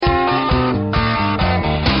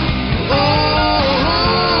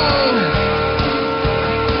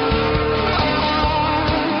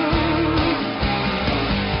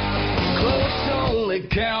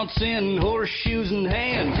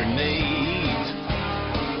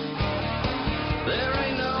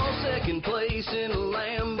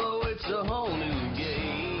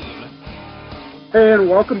Hey, and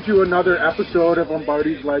welcome to another episode of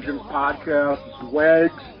Lombardi's Legends podcast. It's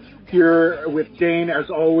Wags here with Dane as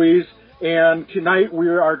always. And tonight we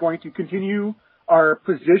are going to continue our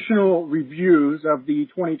positional reviews of the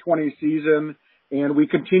 2020 season. And we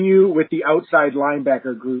continue with the outside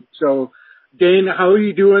linebacker group. So, Dane, how are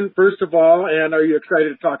you doing, first of all? And are you excited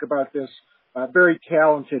to talk about this very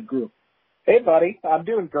talented group? Hey, buddy. I'm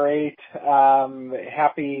doing great.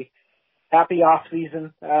 Happy off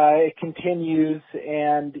season. It continues,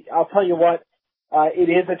 and I'll tell you what, it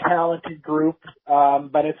is a talented group,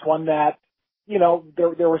 but it's one that,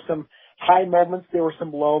 there were some high moments, there were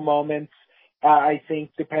some low moments. I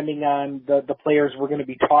think depending on the players we're going to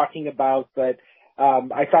be talking about, but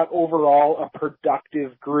I thought overall a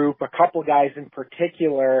productive group, a couple guys in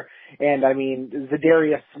particular, and I mean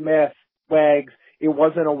Za'Darius Smith, Wags. It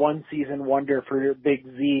wasn't a one-season wonder for Big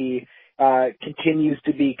Z. Continues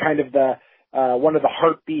to be kind of the one of the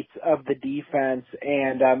heartbeats of the defense,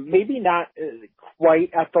 and maybe not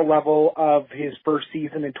quite at the level of his first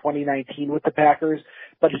season in 2019 with the Packers,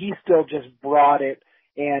 but he still just brought it,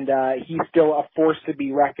 and he's still a force to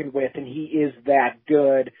be reckoned with, and he is that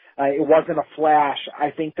good. It wasn't a flash.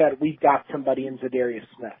 I think that we've got somebody in Za'Darius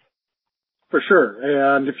Smith. For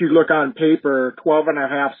sure, and if you look on paper,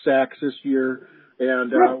 12.5 sacks this year,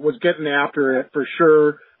 and was getting after it for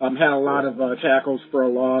sure. Had a lot of tackles for a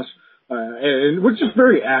loss, and was just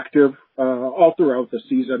very active all throughout the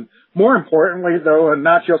season. More importantly, though, and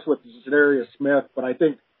not just with Za'Darius Smith, but I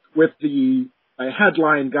think with the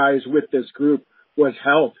headline guys with this group was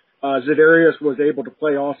health. Za'Darius was able to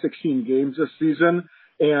play all 16 games this season,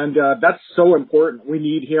 and that's so important. We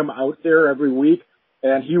need him out there every week,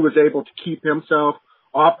 and he was able to keep himself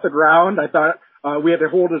off the ground. I thought we had to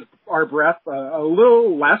hold our breath a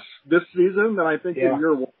little less this season than I think in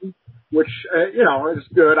year one, which, is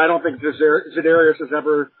good. I don't think Za'Darius is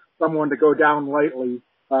ever someone to go down lightly.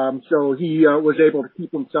 So he was able to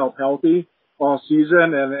keep himself healthy all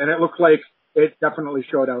season, and it looked like it definitely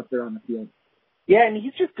showed out there on the field. Yeah, and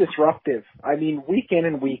he's just disruptive. I mean, week in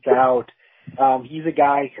and week out, he's a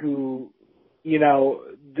guy who, he's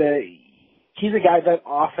a guy that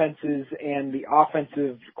offenses and the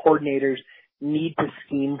offensive coordinators need to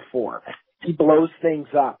scheme for. He blows things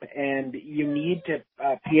up, and you need to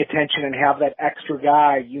pay attention and have that extra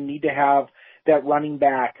guy. You need to have that running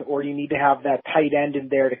back, or you need to have that tight end in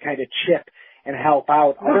there to kind of chip and help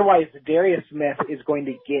out. Otherwise, Za'Darius Smith is going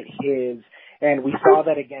to get his, and we saw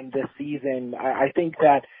that again this season. I think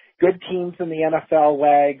that good teams in the NFL,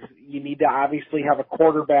 Wags, you need to obviously have a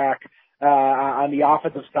quarterback on the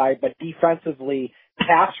offensive side, but defensively,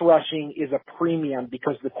 pass rushing is a premium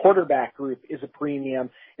because the quarterback group is a premium.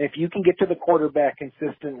 And if you can get to the quarterback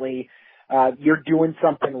consistently, you're doing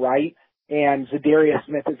something right. And Za'Darius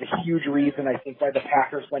Smith is a huge reason, I think, why the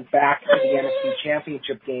Packers went back to the NFC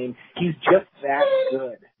Championship game. He's just that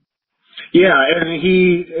good. Yeah, and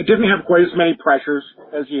he didn't have quite as many pressures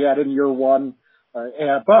as he had in year one,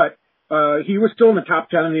 but he was still in the top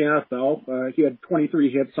 10 in the NFL. He had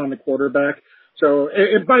 23 hits on the quarterback. So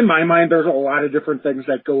by my mind, there's a lot of different things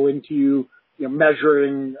that go into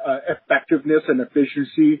measuring effectiveness and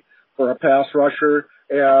efficiency for a pass rusher.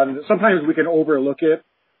 And sometimes we can overlook it.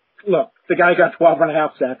 Look, the guy got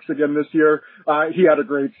 12.5 sacks again this year. He had a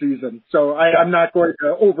great season. So I'm not going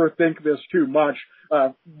to overthink this too much.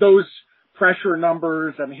 Those pressure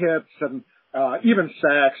numbers and hits and even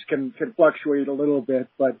sacks can fluctuate a little bit,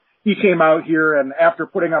 but he came out here, and after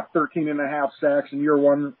putting up 13.5 sacks in year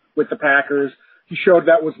one with the Packers, he showed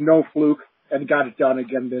that was no fluke and got it done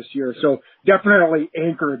again this year. So definitely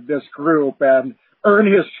anchored this group and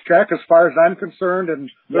earned his check as far as I'm concerned,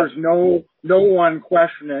 and there's no one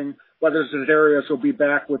questioning whether Za'Darius will be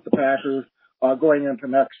back with the Packers going into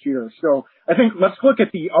next year. So I think let's look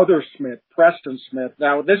at the other Smith, Preston Smith.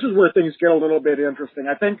 Now, this is where things get a little bit interesting.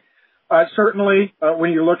 I think certainly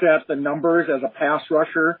when you look at the numbers as a pass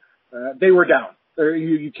rusher, they were down.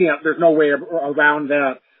 You can't. There's no way around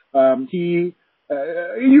that. He,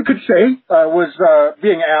 you could say, was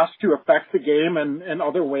being asked to affect the game in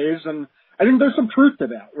other ways, and I think there's some truth to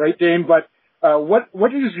that, right, Dane? But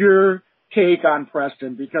what is your take on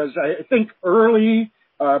Preston? Because I think early,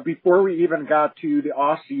 before we even got to the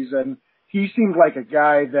off season, he seemed like a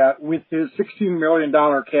guy that, with his $16 million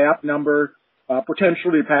cap number,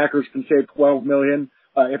 potentially Packers can save $12 million.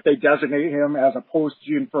 If they designate him as a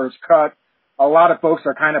post-June 1st cut. A lot of folks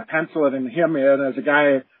are kind of penciling him in as a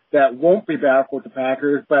guy that won't be back with the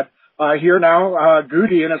Packers. But here now,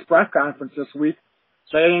 Goody in his press conference this week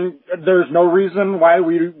saying there's no reason why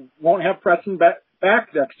we won't have Preston back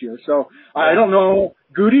next year. So I don't know.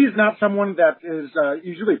 Goody is not someone that is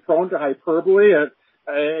usually prone to hyperbole.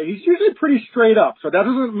 he's usually pretty straight up. So that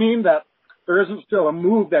doesn't mean that there isn't still a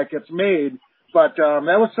move that gets made. But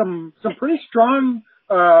that was some pretty strong,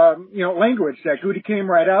 language that Goody came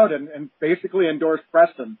right out and basically endorsed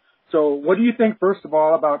Preston. So what do you think, first of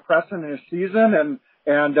all, about Preston and his season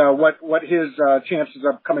and what his chances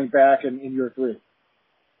of coming back in year 3?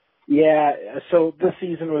 Yeah, so this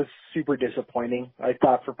season was super disappointing, I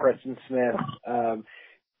thought, for Preston Smith.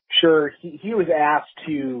 Sure, he was asked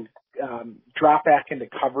to drop back into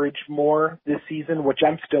coverage more this season, which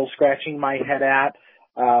I'm still scratching my head at.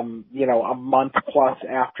 A month plus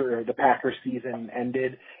after the Packers season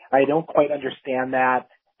ended. I don't quite understand that.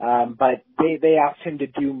 But they asked him to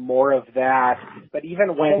do more of that. But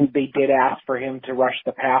even when they did ask for him to rush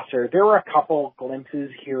the passer, there were a couple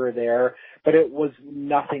glimpses here or there, but it was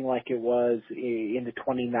nothing like it was in the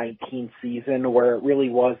 2019 season where it really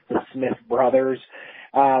was the Smith brothers.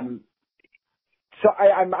 So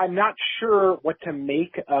I'm not sure what to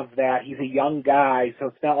make of that. He's a young guy, so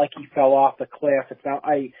it's not like he fell off the cliff. It's not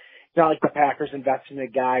like the Packers invested in a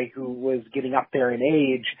guy who was getting up there in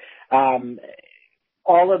age.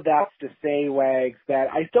 All of that's to say, Wags, that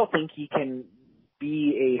I still think he can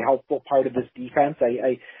be a helpful part of this defense.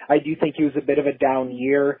 I do think he was a bit of a down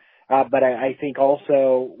year, but I think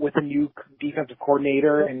also with a new defensive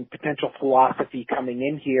coordinator and potential philosophy coming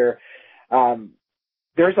in here,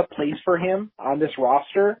 there's a place for him on this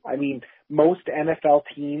roster. I mean, most NFL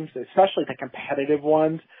teams, especially the competitive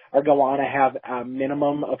ones, are going to have a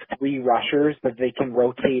minimum of 3 rushers that they can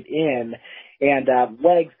rotate in. And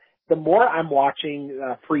Wags, the more I'm watching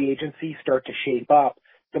free agency start to shape up,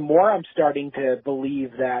 the more I'm starting to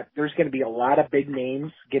believe that there's going to be a lot of big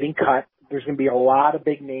names getting cut. There's going to be a lot of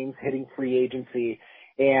big names hitting free agency.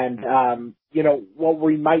 And, what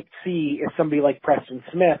we might see is somebody like Preston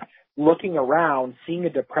Smith looking around, seeing a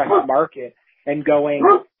depressed market and going,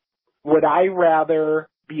 would I rather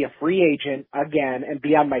be a free agent again and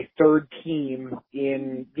be on my 3rd team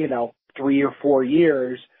in, 3 or 4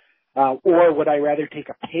 years, or would I rather take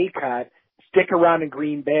a pay cut, stick around in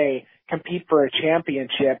Green Bay, compete for a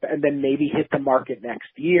championship, and then maybe hit the market next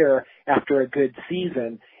year after a good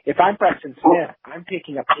season? If I'm Preston Smith, I'm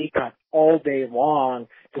taking a pay cut all day long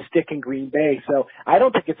to stick in Green Bay. So I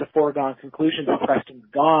don't think it's a foregone conclusion that Preston's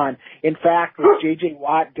gone. In fact, with J.J.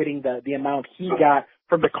 Watt getting the amount he got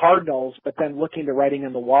from the Cardinals, but then looking to writing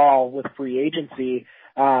on the wall with free agency,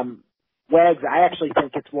 Wags, I actually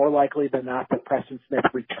think it's more likely than not that Preston Smith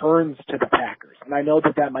returns to the Packers. And I know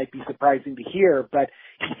that might be surprising to hear, but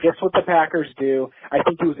he fits what the Packers do. I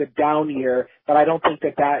think it was a down year, but I don't think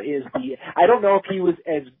that is I don't know if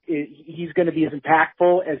he's going to be as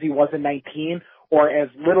impactful as he was in 19 or as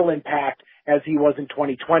little impact as he was in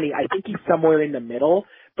 2020. I think he's somewhere in the middle,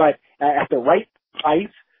 but at the right price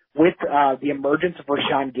with the emergence of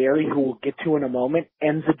Rashawn Gary, who we'll get to in a moment,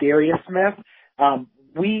 and Zadarius Smith,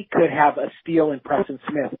 we could have a steal in Preston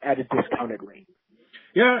Smith at a discounted rate.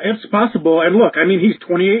 Yeah, it's possible. And look, I mean, he's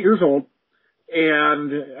 28 years old,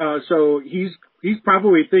 and so he's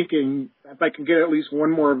probably thinking, if I can get at least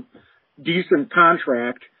one more decent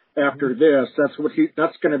contract after this,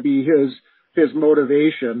 that's going to be his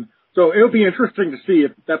motivation. So it'll be interesting to see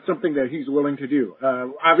if that's something that he's willing to do.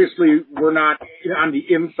 Obviously, we're not on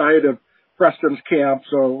the inside of Preston's camp,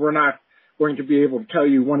 so we're not going to be able to tell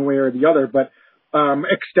you one way or the other, but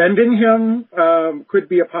extending him could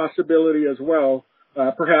be a possibility as well.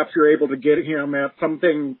 Perhaps you're able to get him at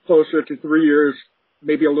something closer to 3 years,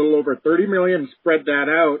 maybe a little over $30 million, spread that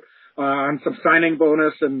out on some signing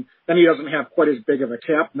bonus, and then he doesn't have quite as big of a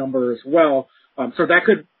cap number as well. So that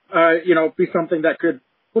could, be something that could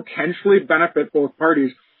potentially benefit both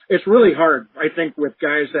parties. It's really hard, I think, with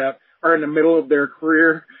guys that are in the middle of their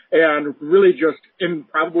career and really just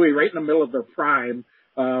probably right in the middle of their prime,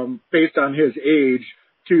 based on his age,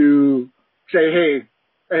 to say, hey,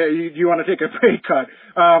 do you want to take a pay cut?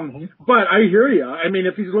 But I hear you. I mean,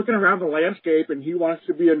 if he's looking around the landscape and he wants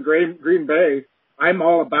to be in Green Bay, I'm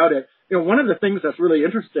all about it. One of the things that's really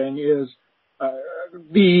interesting is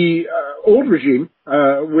the old regime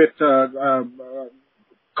with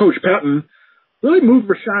Coach Pettine really moved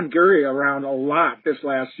Rashawn Gary around a lot this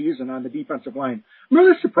last season on the defensive line. I'm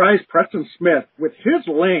really surprised Preston Smith, with his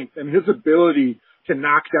length and his ability to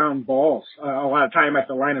knock down balls a lot of time at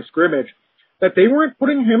the line of scrimmage, that they weren't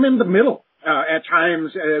putting him in the middle at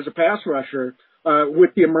times as a pass rusher.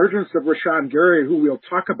 With the emergence of Rashawn Gary, who we'll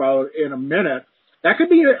talk about in a minute, that could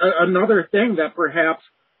be another thing that perhaps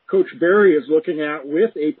Coach Berry is looking at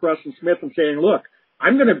with a Preston Smith and saying, look,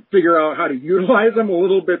 I'm going to figure out how to utilize him a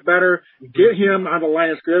little bit better, get him on the line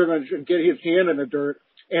of scrimmage and get his hand in the dirt.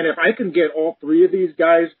 And if I can get all 3 of these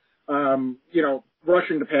guys,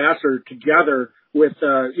 rushing the passer together, with,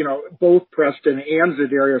 both Preston and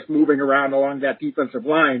Za'Darius moving around along that defensive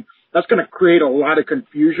line, that's going to create a lot of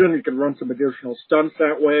confusion. You can run some additional stunts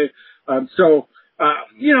that way. I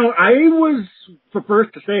was the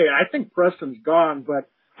first to say, I think Preston's gone, but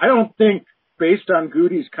I don't think, based on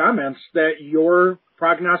Goody's comments, that your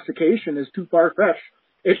prognostication is too far-fetched.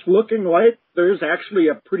 It's looking like there's actually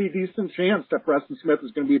a pretty decent chance that Preston Smith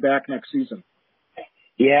is going to be back next season.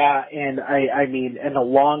 Yeah, and and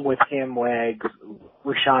along with him, Wags,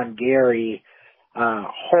 Rashawn Gary,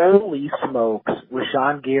 holy smokes,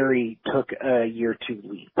 Rashawn Gary took a year 2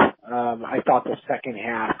 leap. I thought the second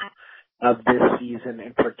half of this season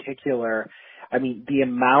in particular, the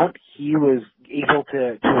amount he was able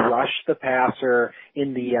to rush the passer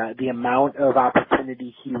in the amount of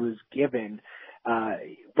opportunity he was given.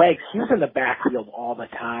 Wags, he was in the backfield all the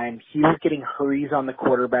time. He was getting hurries on the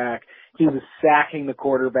quarterback. He was sacking the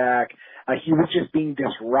quarterback. He was just being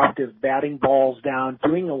disruptive, batting balls down,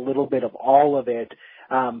 doing a little bit of all of it.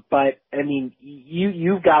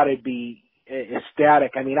 You've got to be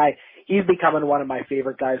ecstatic. He's becoming one of my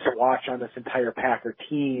favorite guys to watch on this entire Packer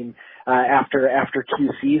team after 2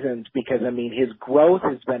 seasons because, his growth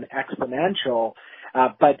has been exponential.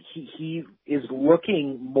 But he is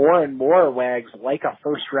looking more and more, Wags, like a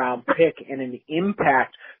first-round pick and an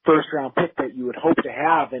impact first-round pick that you would hope to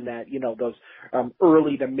have in that, those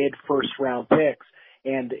early to mid-first-round picks.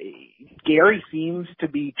 And Gary seems to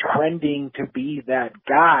be trending to be that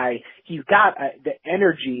guy. He's got the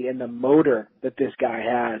energy and the motor that this guy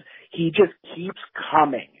has. He just keeps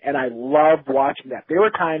coming, and I love watching that. There were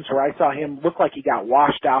times where I saw him look like he got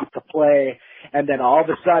washed off the play, and then all of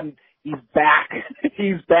a sudden, he's back.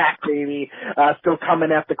 He's back, baby. Still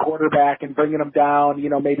coming at the quarterback and bringing him down,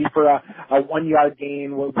 maybe for a 1 yard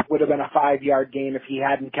gain would have been a 5 yard gain if he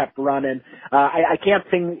hadn't kept running. I can't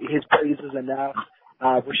sing his praises enough.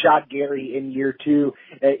 Rashawn Gary in year 2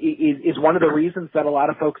 is one of the reasons that a lot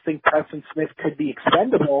of folks think Preston Smith could be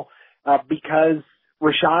expendable because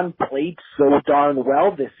Rashawn played so darn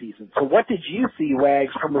well this season. So what did you see,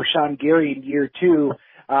 Wags, from Rashawn Gary in year 2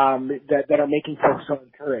 that are making folks so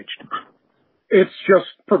encouraged? It's just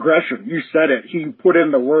progression. You said it. He put in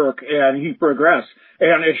the work and he progressed,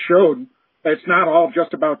 and it showed. It's not all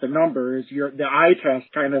just about the numbers. The eye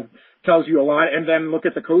test kind of tells you a lot, and then look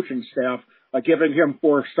at the coaching staff giving him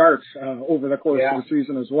 4 starts over the course of the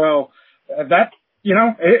season as well.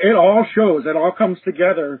 It all shows. It all comes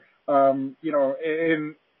together. In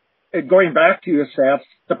going back to your stats,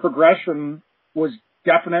 the progression was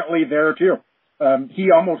definitely there too.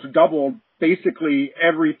 He almost doubled basically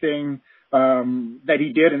everything that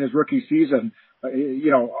he did in his rookie season.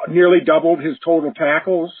 Nearly doubled his total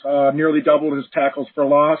tackles, nearly doubled his tackles for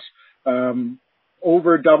loss,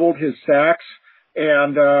 over doubled his sacks,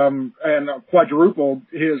 and quadrupled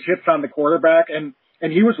his hits on the quarterback. And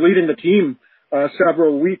he was leading the team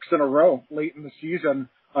several weeks in a row late in the season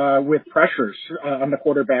with pressures on the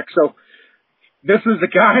quarterback. So this is a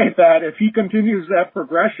guy that if he continues that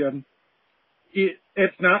progression,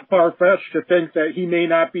 it's not far-fetched to think that he may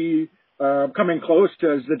not be coming close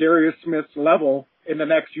to Za'Darius Smith's level in the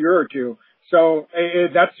next year or two. So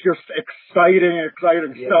that's just exciting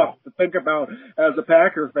stuff to think about as a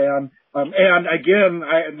Packer fan. And again,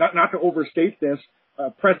 not to overstate this,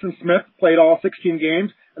 Preston Smith played all 16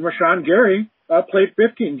 games, and Rashawn Gary played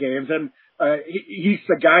 15 games. And he's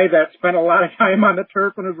a guy that spent a lot of time on the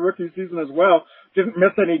turf in his rookie season as well. Didn't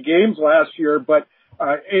miss any games last year, but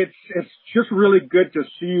it's just really good to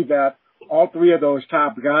see that all 3 of those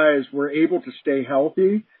top guys were able to stay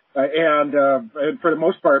healthy and for the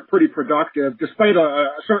most part pretty productive, despite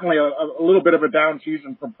certainly a little bit of a down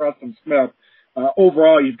season from Preston Smith.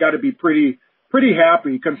 Overall, you've got to be pretty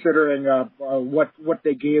happy considering what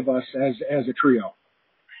they gave us as a trio.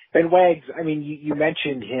 And Wags, you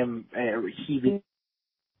mentioned him. He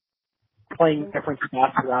playing different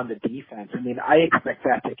spots around the defense. I expect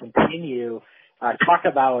that to continue. Talk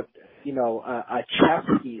about, a chess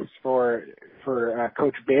piece for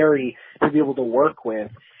Coach Barry to be able to work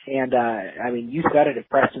with. And, you said it, if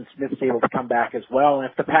Preston Smith's able to come back as well. And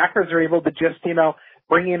if the Packers are able to just,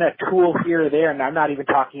 bring in a tool here or there, and I'm not even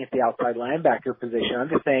talking at the outside linebacker position, I'm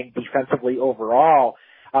just saying defensively overall,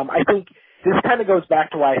 I think this kind of goes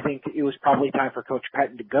back to why I think it was probably time for Coach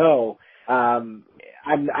Pettine to go. I'm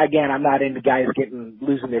not into guys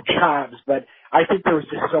losing their jobs, but I think there was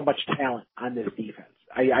just so much talent on this defense.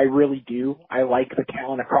 I really do. I like the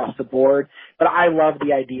talent across the board, but I love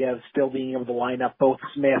the idea of still being able to line up both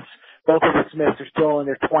Smiths. Both of the Smiths are still in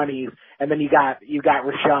their 20s, and then you got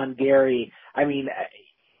Rashawn Gary.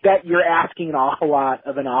 That you're asking an awful lot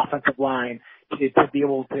of an offensive line to to be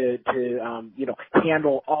able to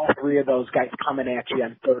handle all three of those guys coming at you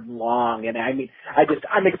on 3rd and long. And I mean,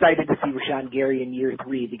 I'm excited to see Rashawn Gary in year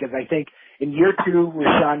 3, because I think in year 2,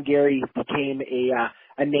 Rashawn Gary became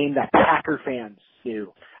a name that Packer fans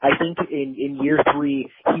knew. I think in year 3,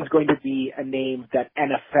 he's going to be a name that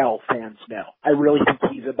NFL fans know. I really think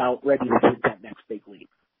he's about ready to take that next big leap.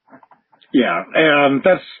 Yeah, and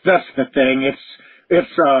that's the thing.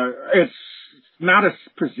 It's not a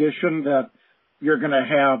position that you're going to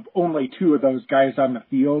have only 2 of those guys on the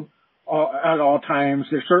field at all times.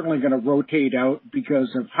 They're certainly going to rotate out because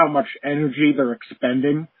of how much energy they're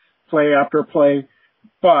expending play after play,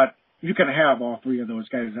 but you can have all 3 of those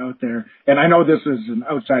guys out there. And I know this is an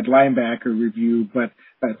outside linebacker review, but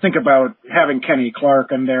think about having Kenny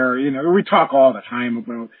Clark in there. You know, we talk all the time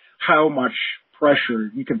about how much pressure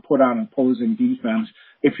you can put on opposing defense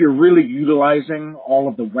if you're really utilizing all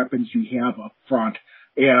of the weapons you have up front.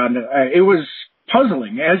 And it was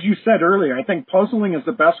puzzling. As you said earlier, I think puzzling is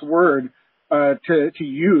the best word to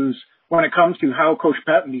use when it comes to how Coach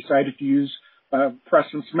Pettine decided to use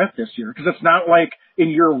Preston Smith this year, because it's not like in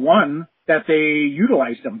year 1 that they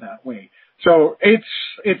utilized him that way. So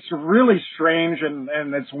it's really strange, and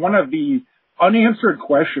it's one of the unanswered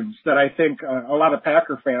questions that I think a lot of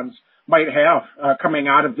Packer fans might have coming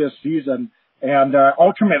out of this season. And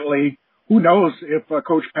ultimately, who knows if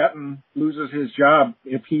Coach Pettine loses his job,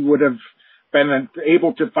 if he would have been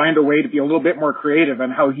able to find a way to be a little bit more creative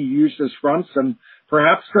in how he used his fronts. And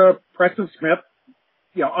perhaps Preston Smith,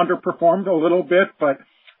 underperformed a little bit, but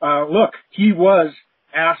look, he was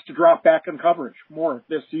asked to drop back in coverage more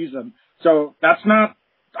this season. So that's not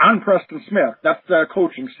on Preston Smith. That's the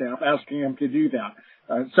coaching staff asking him to do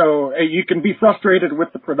that. So you can be frustrated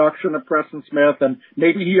with the production of Preston Smith, and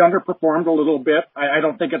maybe he underperformed a little bit. I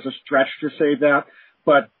don't think it's a stretch to say that,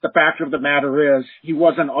 but the fact of the matter is he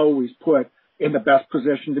wasn't always put in the best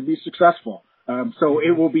position to be successful. So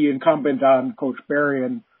it will be incumbent on Coach Barry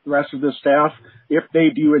and the rest of the staff, if they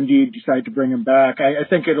do indeed decide to bring him back. I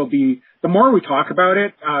think it'll be, the more we talk about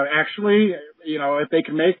it, actually, if they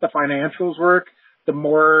can make the financials work, the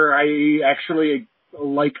more I actually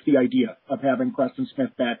like the idea of having Preston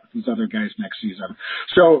Smith back with these other guys next season.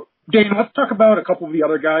 So, Dane, let's talk about a couple of the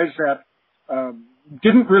other guys that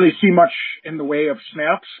didn't really see much in the way of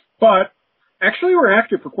snaps, but actually were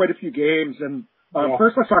active for quite a few games. And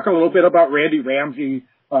first, let's talk a little bit about Randy Ramsey.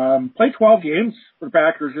 Played 12 games for the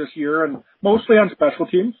Packers this year, and mostly on special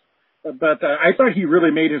teams. But I thought he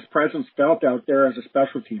really made his presence felt out there as a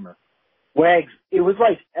special teamer. Wags, it was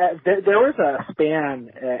like there was a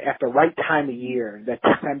span at the right time of year, that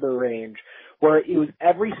December range, where it was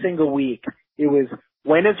every single week. It was,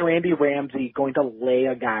 when is Randy Ramsey going to lay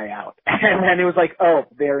a guy out? And then it was like, oh,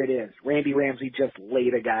 there it is. Randy Ramsey just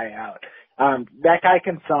laid a guy out. That guy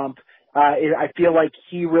can thump. I feel like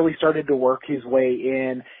he really started to work his way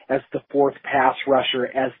in as the 4th pass rusher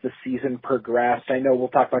as the season progressed. I know we'll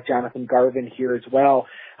talk about Jonathan Garvin here as well,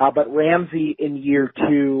 but Ramsey in year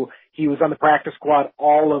 2, he was on the practice squad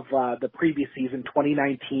all of the previous season,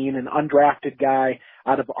 2019, an undrafted guy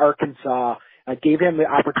out of Arkansas, gave him the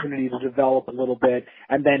opportunity to develop a little bit,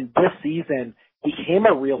 and then this season became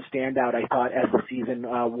a real standout, I thought, as the season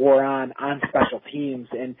wore on special teams.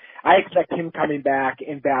 And I expect him coming back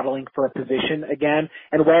and battling for a position again.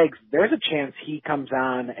 And Wags, there's a chance he comes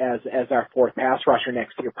on as our 4th pass rusher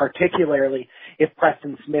next year, particularly if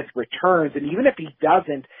Preston Smith returns. And even if he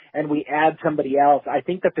doesn't and we add somebody else, I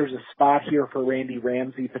think that there's a spot here for Randy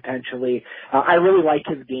Ramsey potentially. I really like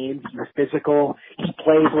his game. He's physical. He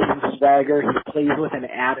plays with some swagger. He plays with an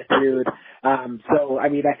attitude. So, I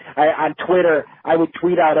mean, I on Twitter, I would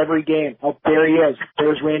tweet out every game, oh, there he is,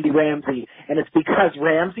 there's Randy Ramsey. And it's because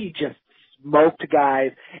Ramsey just smoked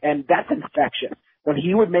guys, and that's infectious. When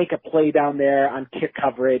he would make a play down there on kick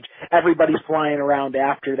coverage, everybody's flying around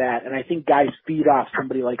after that, and I think guys feed off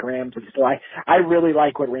somebody like Ramsey. So I really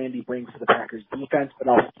like what Randy brings to the Packers defense, but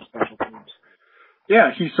also to special teams.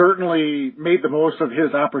 Yeah, he certainly made the most of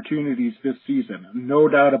his opportunities this season. No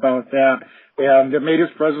doubt about that. And it made his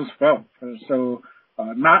presence felt. So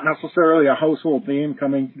not necessarily a household name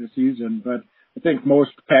coming to the season, but I think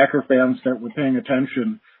most Packer fans that were paying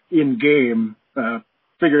attention in game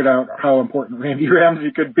figured out how important Randy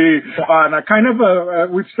Ramsey could be on a kind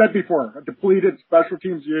of we've said before, a depleted special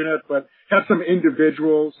teams unit, but had some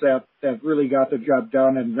individuals that really got the job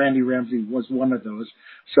done, and Randy Ramsey was one of those.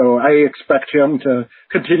 So I expect him to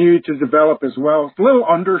continue to develop as well. It's a little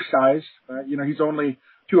undersized. He's only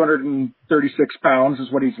 236 pounds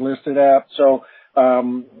is what he's listed at. So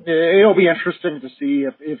it'll be interesting to see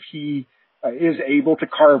if he is able to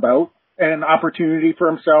carve out an opportunity for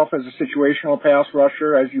himself as a situational pass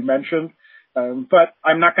rusher, as you mentioned. But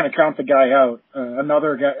I'm not going to count the guy out.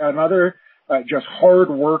 Another just hard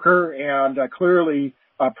worker and clearly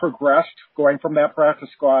progressed going from that practice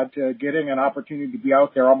squad to getting an opportunity to be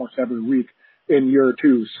out there almost every week in year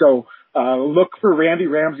 2. So look for Randy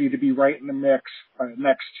Ramsey to be right in the mix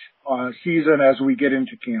next season as we get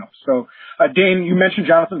into camp. So Dane, you mentioned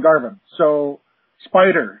Jonathan Garvin. So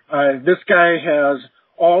Spider, this guy has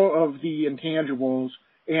all of the intangibles,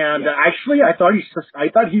 and actually I thought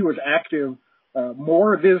he was active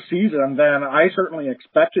more this season than I certainly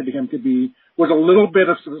expected him to be. Was a little bit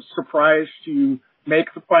of a surprise to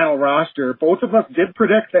make the final roster. Both of us did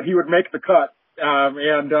predict that he would make the cut,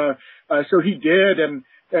 so he did, and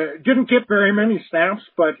didn't get very many snaps,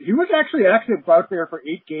 but he was actually active out there for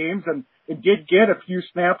 8 games and did get a few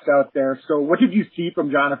snaps out there. So what did you see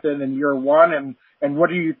from Jonathan in year 1, and what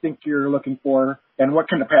do you think you're looking for, and what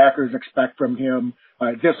can the Packers expect from him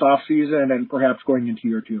this offseason and perhaps going into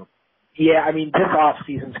year 2? Yeah, I mean, this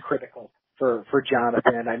offseason's critical for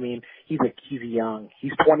Jonathan. I mean, he's young.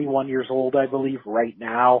 He's 21 years old, I believe, right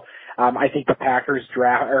now. I think the Packers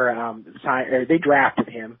they drafted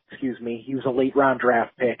him. Excuse me. He was a late round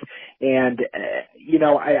draft pick, and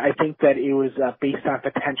I think that it was based on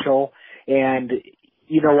potential. And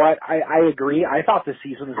you know what? I agree. I thought this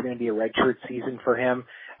season was going to be a redshirt season for him.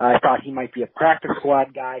 I thought he might be a practice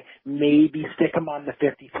squad guy, maybe stick him on the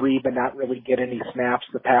 53, but not really get any snaps.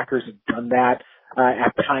 The Packers have done that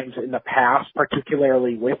at times in the past,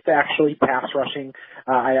 particularly with actually pass rushing.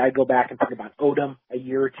 I go back and think about Odom a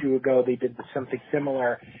year or 2 ago. They did something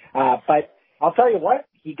similar. But I'll tell you what,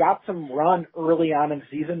 he got some run early on in the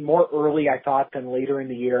season, more early, I thought, than later in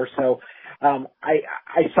the year. So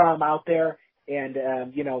I saw him out there. And,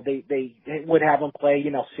 they would have him play,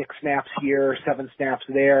 6 snaps here, 7 snaps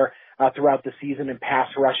there throughout the season in pass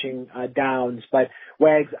rushing downs. But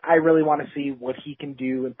Wags, I really want to see what he can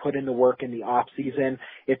do and put in the work in the off season.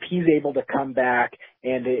 If he's able to come back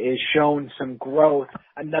and is shown some growth,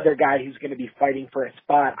 another guy who's going to be fighting for a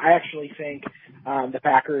spot. I actually think the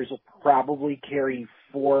Packers will probably carry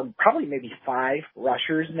 4, probably maybe 5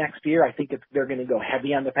 rushers next year. I think they're going to go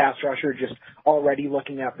heavy on the pass rusher, just already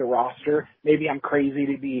looking at the roster. Maybe I'm crazy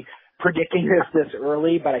to be predicting this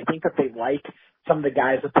early, but I think that they like some of the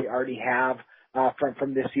guys that they already have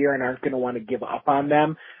from this year and aren't going to want to give up on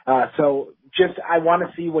them. So I want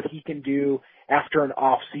to see what he can do after an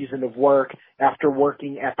off season of work, after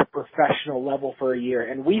working at the professional level for a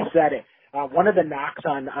year. And we said it. One of the knocks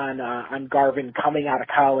on Garvin coming out of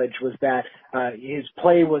college was that his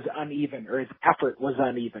play was uneven, or his effort was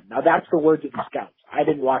uneven. Now that's the words of the scouts. I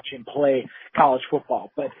didn't watch him play college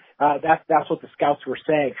football, but that's what the scouts were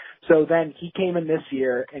saying. So then he came in this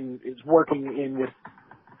year and is working in with,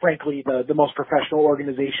 frankly, the most professional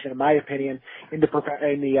organization, in my opinion, in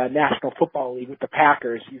the National Football League with the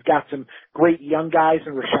Packers. He's got some great young guys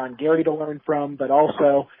in Rashawn Gary to learn from, but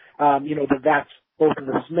also, the vets, both of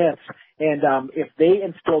the Smiths. And if they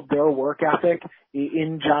instilled their work ethic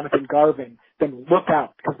in Jonathan Garvin, then look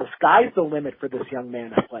out, because the sky's the limit for this young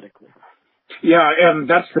man athletically. Yeah, and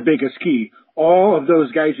that's the biggest key. All of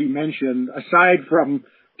those guys you mentioned, aside from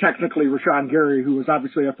technically Rashawn Gary, who was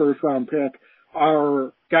obviously a first-round pick,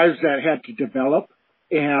 are guys that had to develop,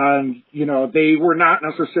 and, they were not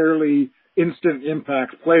necessarily instant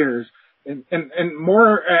impact players. And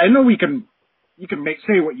more, I know you can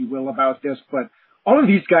say what you will about this, but all of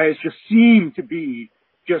these guys just seem to be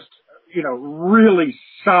just, really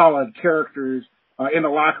solid characters in the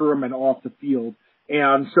locker room and off the field.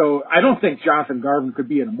 And so I don't think Jonathan Garvin could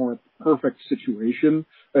be in a more perfect situation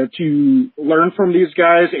to learn from these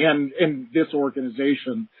guys and in this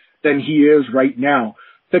organization than he is right now.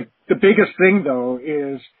 The biggest thing, though,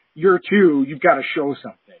 is year 2, you've got to show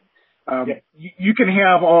something. You can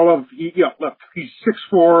have all of, look, he's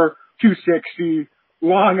 6'4", 260,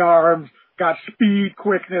 long arms, got speed,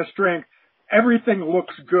 quickness, strength. Everything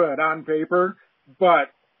looks good on paper, but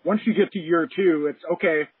once you get to year 2, it's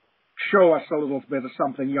okay, show us a little bit of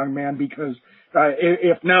something, young man, because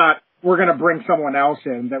if not, we're going to bring someone else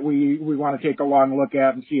in that we want to take a long look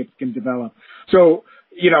at and see if it can develop. So,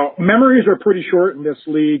 memories are pretty short in this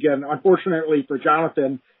league, and unfortunately for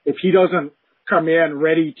Jonathan, if he doesn't come in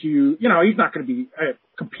ready to, he's not going to be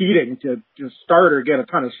competing to start or get a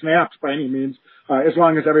ton of snaps by any means, as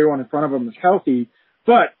long as everyone in front of him is healthy.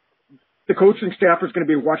 But the coaching staff is going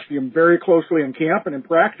to be watching him very closely in camp and in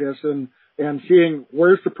practice and seeing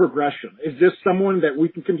where's the progression. Is this someone that we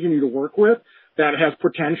can continue to work with that has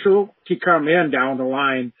potential to come in down the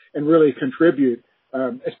line and really contribute,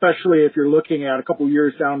 especially if you're looking at a couple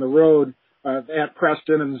years down the road at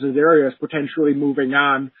Preston and Zedarius potentially moving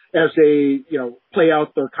on as they, play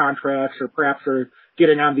out their contracts or perhaps are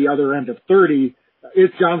getting on the other end of 30, is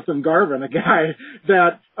Jonathan Garvin, a guy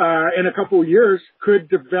that in a couple of years could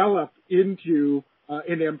develop into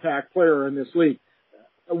an impact player in this league.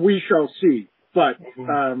 We shall see. But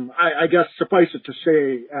I guess suffice it to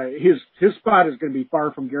say, his spot is going to be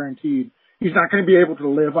far from guaranteed. He's not going to be able to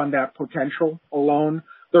live on that potential alone.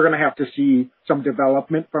 They're going to have to see some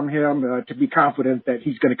development from him to be confident that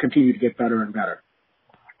he's going to continue to get better and better.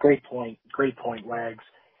 Great point, Wags.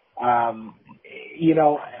 After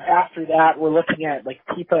that, we're looking at like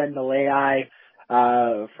Pipa and Nalei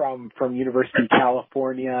from University of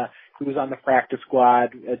California, who was on the practice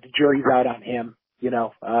squad. The jury's out on him.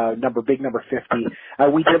 Number 50.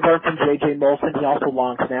 We did learn from J.J. Molson. He also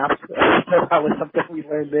long snaps. So that was something we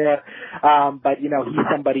learned there. But he's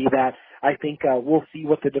somebody that I think we'll see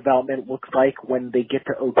what the development looks like when they get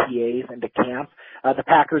to OTAs and to camp. The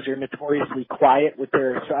Packers are notoriously quiet with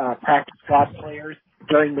their practice squad players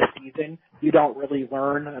during the season. You don't really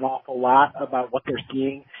learn an awful lot about what they're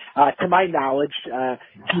seeing. To my knowledge,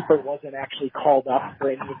 Keeper wasn't actually called up for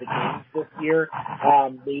any of the games this year.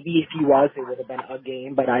 Maybe if he was, it would have been a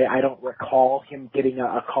game, but I don't recall him getting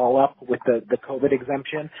a call up with the COVID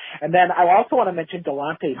exemption. And then I also want to mention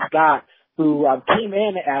Delonte Scott, who came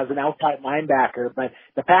in as an outside linebacker, but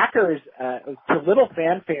the Packers, to little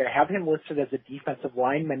fanfare, have him listed as a defensive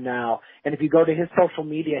lineman now. And if you go to his social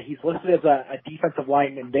media, he's listed as a defensive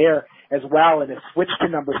lineman there as well, and has switched to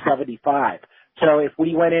number 75. So if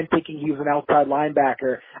we went in thinking he was an outside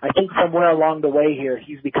linebacker, I think somewhere along the way here,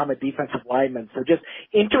 he's become a defensive lineman. So just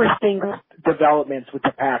interesting developments with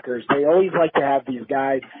the Packers. They always like to have these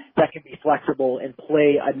guys that can be flexible and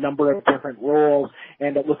play a number of different roles,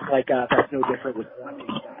 and it looks like that's no different with Delonte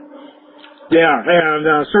Scott. Yeah,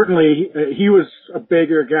 and certainly he was a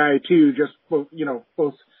bigger guy too, just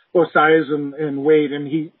both size and weight, and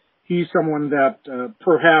he's someone that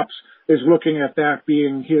perhaps is looking at that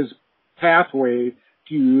being his pathway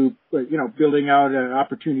to, building out an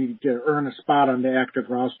opportunity to earn a spot on the active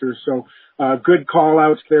roster. So, good call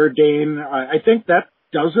outs there, Dane. I think that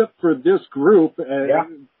does it for this group. Yeah.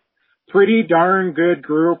 Pretty darn good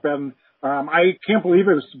group. And, I can't believe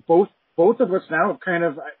it was both of us now have kind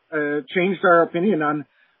of, changed our opinion on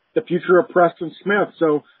the future of Preston Smith.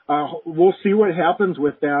 So, we'll see what happens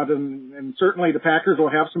with that. And certainly the Packers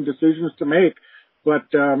will have some decisions to make.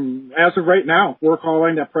 But as of right now, we're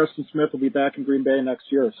calling that Preston Smith will be back in Green Bay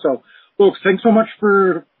next year. So, folks, thanks so much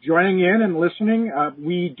for joining in and listening.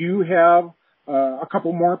 We do have a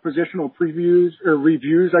couple more positional reviews,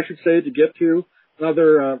 I should say, to get to.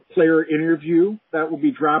 Another player interview that will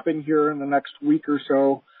be dropping here in the next week or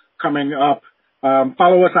so coming up.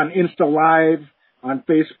 Follow us on Insta Live, on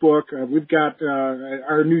Facebook. We've got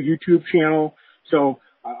our new YouTube channel. So,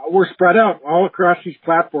 we're spread out all across these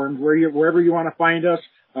platforms, wherever you want to find us.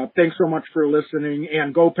 Thanks so much for listening,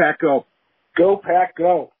 and go Pack Go. Go Pack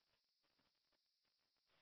Go.